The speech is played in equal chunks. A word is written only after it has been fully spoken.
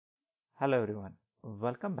Hello everyone,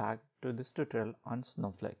 welcome back to this tutorial on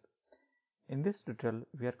Snowflake. In this tutorial,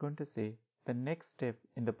 we are going to see the next step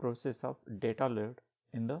in the process of data load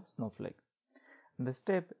in the Snowflake. The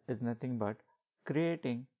step is nothing but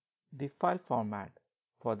creating the file format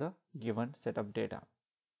for the given set of data.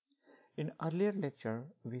 In earlier lecture,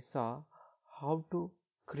 we saw how to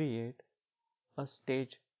create a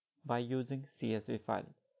stage by using CSV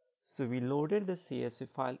file. So we loaded the CSV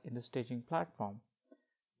file in the staging platform,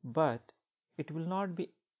 but it will not be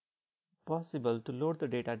possible to load the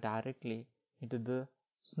data directly into the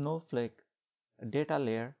Snowflake data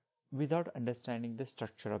layer without understanding the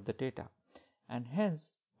structure of the data, and hence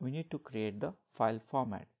we need to create the file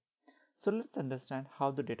format. So let's understand how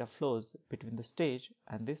the data flows between the stage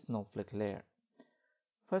and the Snowflake layer.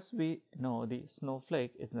 First, we know the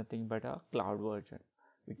Snowflake is nothing but a cloud version.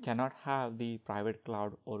 We cannot have the private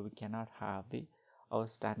cloud, or we cannot have our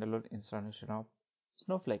standalone installation of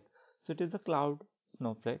Snowflake. So it is a cloud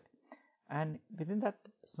Snowflake, and within that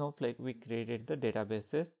Snowflake we created the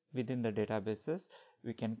databases. Within the databases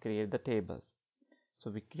we can create the tables. So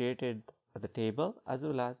we created the table as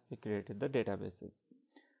well as we created the databases.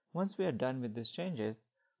 Once we are done with these changes,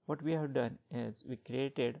 what we have done is we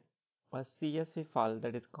created a CSV file,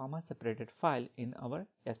 that is comma separated file, in our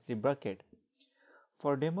S3 bucket.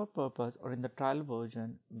 For demo purpose or in the trial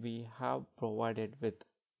version, we have provided with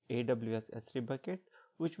AWS S3 bucket,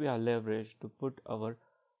 which we have leveraged to put our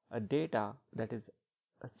data, that is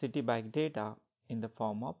a city-bike data, in the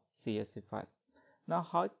form of CSV file. Now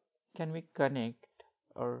how can we connect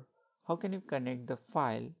the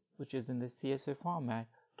file which is in the CSV format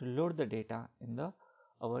to load the data in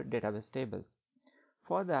our database tables?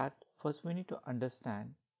 For that, first we need to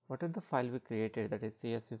understand what is the file we created, that is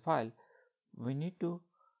CSV file. We need to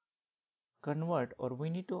convert, or we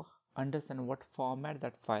need to understand what format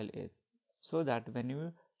that file is, so that when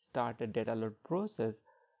you start a data load process,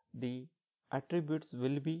 the attributes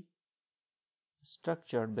will be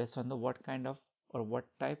structured based on what kind of or what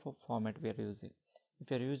type of format we are using. If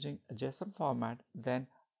you are using a JSON format, then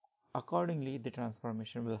accordingly the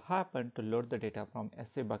transformation will happen to load the data from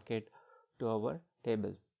S3 bucket to our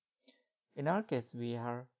tables. In our case, we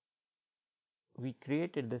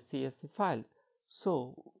created the CSV file,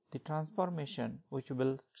 so the transformation which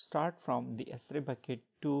will start from the S3 bucket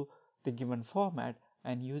to the given format,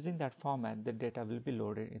 and using that format the data will be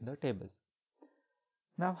loaded in the tables.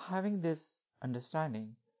 Now, having this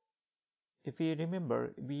understanding, if you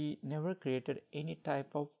remember, we never created any type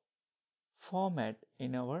of format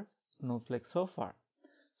in our Snowflake so far.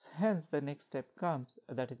 So hence the next step comes,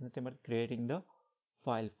 that is nothing but creating the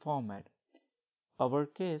file format. Our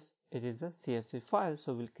case, it is the CSV file,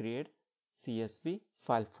 so we'll create CSV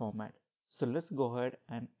file format. So let's go ahead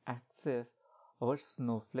and access our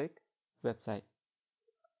Snowflake website.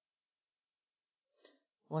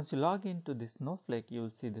 Once you log into the Snowflake, you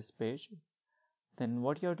will see this page. Then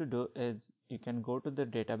what you have to do is you can go to the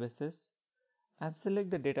databases and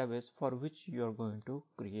select the database for which you are going to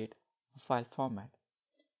create a file format.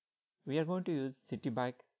 We are going to use city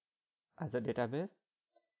bikes as a database,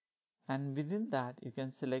 and within that you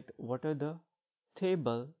can select what are the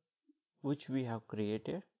table which we have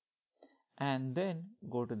created, and then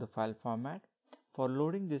go to the file format. For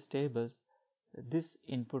loading these tables, this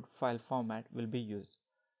input file format will be used.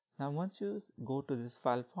 Now once you go to this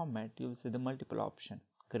file format, you will see the multiple options: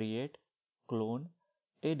 create, clone,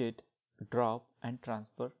 edit, drop, and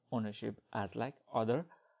transfer ownership, as like other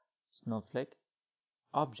Snowflake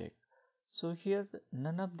objects. So here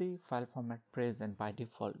none of the file format present by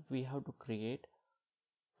default. We have to create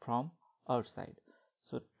from our side.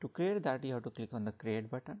 So to create that, you have to click on the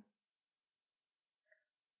create button.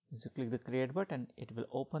 Once you click the create button, it will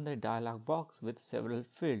open the dialog box with several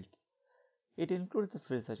fields. It includes the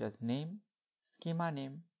fields such as name, schema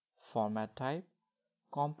name, format type,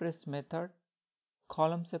 compressed method,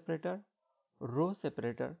 column separator, row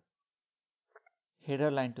separator,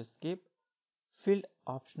 header line to skip, field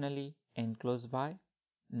optionally enclosed by,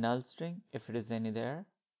 null string if it is any there,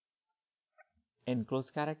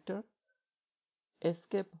 enclosed character,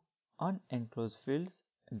 escape unenclosed fields,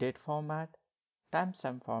 date format,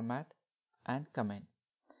 timestamp format, and comment.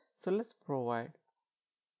 So let's provide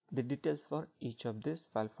the details for each of this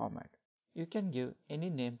file format. You can give any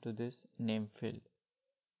name to this name field.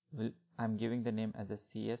 I'm giving the name as a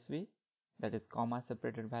CSV, that is comma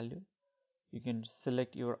separated value. You can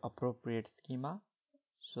select your appropriate schema.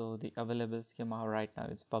 So the available schema right now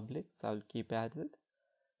is public, so I will keep as it.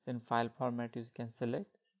 Then file format, you can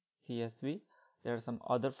select CSV. There are some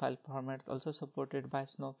other file formats also supported by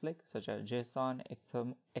Snowflake, such as JSON,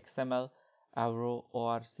 XML, Avro,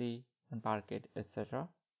 ORC, and Parquet, etc.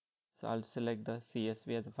 So I'll select the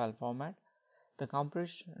CSV as a file format. The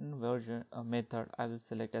compression version method I will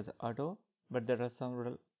select as auto, but there are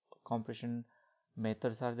several compression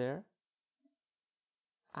methods are there.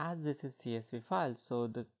 As this is CSV file, so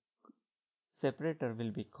the separator will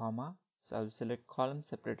be comma. So I will select column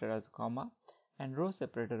separator as a comma, and row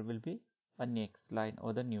separator will be a next line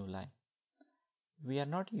or the new line. We are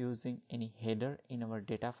not using any header in our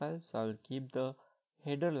data file, so I will keep the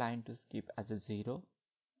header line to skip as a 0.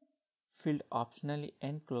 Field optionally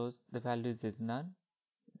enclose, the values is none.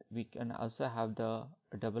 We can also have the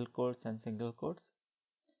double quotes and single quotes.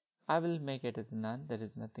 I will make it as none. There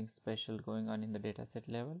is nothing special going on in the dataset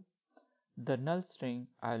level. The null string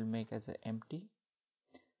I will make as a empty.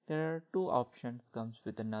 There are two options comes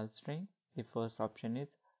with the null string. The first option is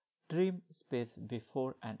trim space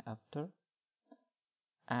before and after,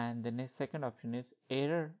 and the second option is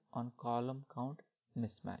error on column count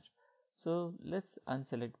mismatch. So let's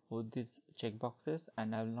unselect both these checkboxes,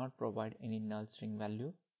 and I will not provide any null string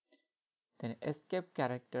value. Then escape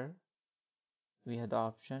character, we have the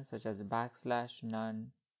options such as backslash,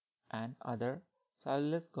 none, and other. So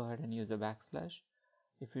let's go ahead and use a backslash.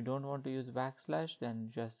 If you don't want to use backslash,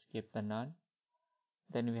 then just keep the none.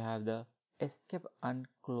 Then we have the escape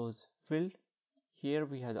unclose field. Here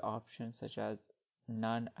we have the options such as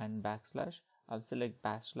none and backslash. I'll select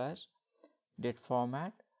backslash. Date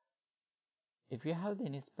format. If you have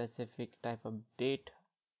any specific type of date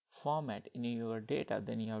format in your data,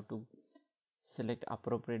 then you have to select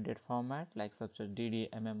appropriate date format like such as DD,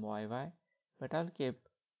 MM, YY, but I'll keep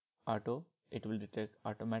auto, it will detect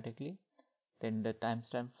automatically. Then the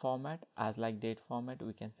timestamp format, as like date format,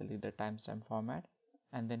 we can select the timestamp format,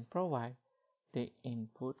 and then provide the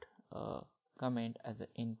input comment as an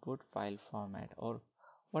input file format, or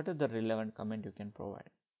what is the relevant comment you can provide.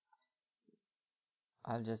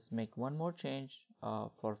 I'll just make one more change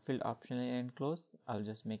for field optionally enclosed. I'll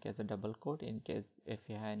just make as a double quote in case if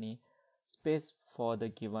you have any space for the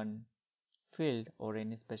given field or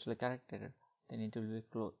any special character, then it will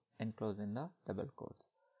be enclosed in the double quotes.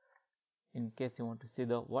 In case you want to see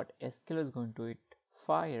the what SQL is going to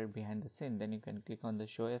fire behind the scene, then you can click on the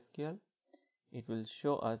show SQL. It will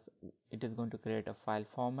show us it is going to create a file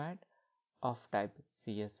format of type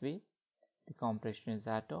CSV. The compression is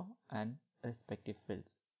auto and respective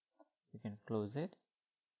fields. You can close it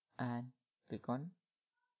and click on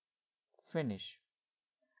finish.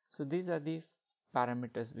 So these are the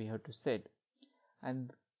parameters we have to set.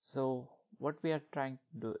 And so what we are trying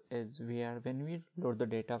to do is when we load the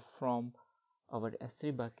data from our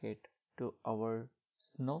S3 bucket to our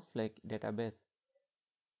Snowflake database,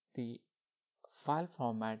 the file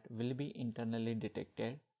format will be internally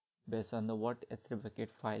detected based on the what S3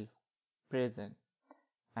 bucket file present,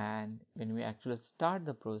 and when we actually start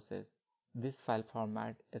the process, this file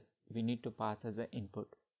format is we need to pass as an input.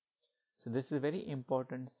 So this is a very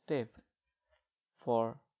important step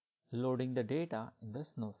for loading the data in the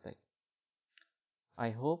Snowflake.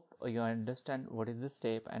 I hope you understand what is the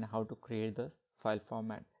step and how to create the file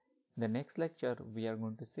format. In the next lecture, we are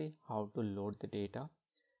going to see how to load the data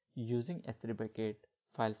using S3 bucket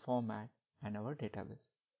file format and our database.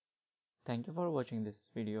 Thank you for watching this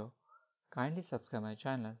video. Kindly subscribe my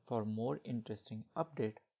channel for more interesting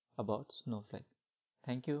update about Snowflake.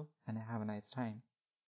 Thank you and have a nice time.